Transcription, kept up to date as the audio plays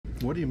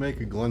What do you make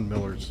of Glenn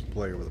Miller's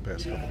play over the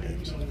past couple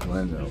games?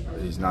 Glenn,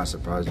 he's not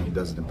surprising. He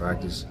does it in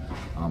practice.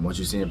 What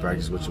you see in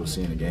practice, what you'll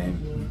see in the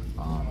game.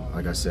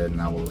 Like I said,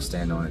 and I will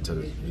stand on it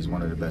till he's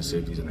one of the best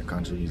safeties in the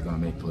country. He's going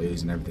to make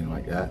plays and everything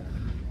like that.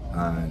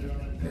 And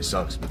it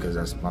sucks because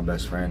that's my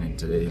best friend, and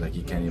today, like,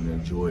 he can't even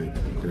enjoy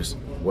just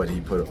what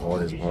he put all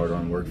his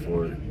hard-earned work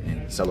for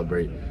and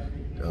celebrate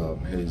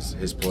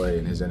his play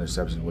and his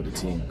interception with the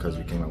team because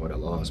we came out with a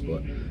loss.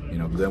 But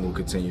Glenn will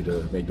continue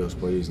to make those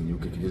plays, and you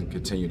can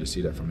continue to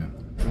see that from him.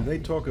 When they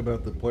talk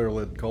about the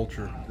player-led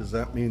culture, does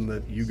that mean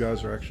that you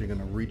guys are actually going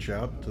to reach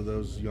out to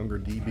those younger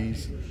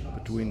DBs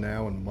between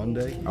now and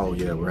Monday? Oh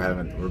yeah, we're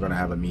going to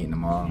have a meeting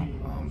tomorrow,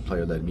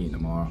 player-led meeting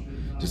tomorrow.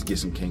 Just get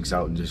some kinks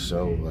out and just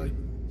show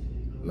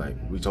like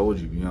we told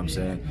you. You know what I'm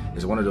saying?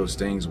 It's one of those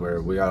things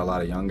where we got a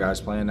lot of young guys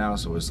playing now,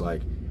 so it's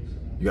like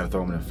you got to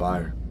throw them in the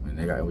fire.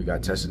 And we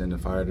got tested in the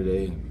fire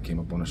today. We came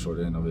up on the short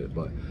end of it,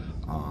 but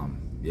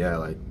yeah,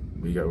 like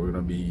we're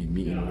gonna be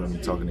meeting. We're gonna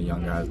be talking to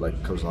young guys.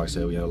 Like Coach Locke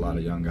said, we had a lot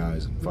of young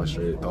guys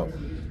frustrated. Thought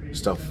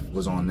stuff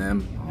was on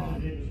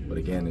them, but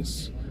again,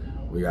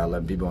 we gotta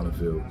let people on the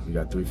field. We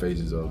got three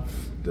phases of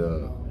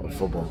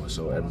football,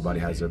 so everybody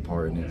has their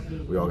part in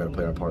it. We all gotta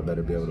play our part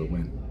better to be able to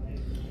win.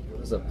 It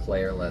was a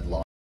player-led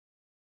loss.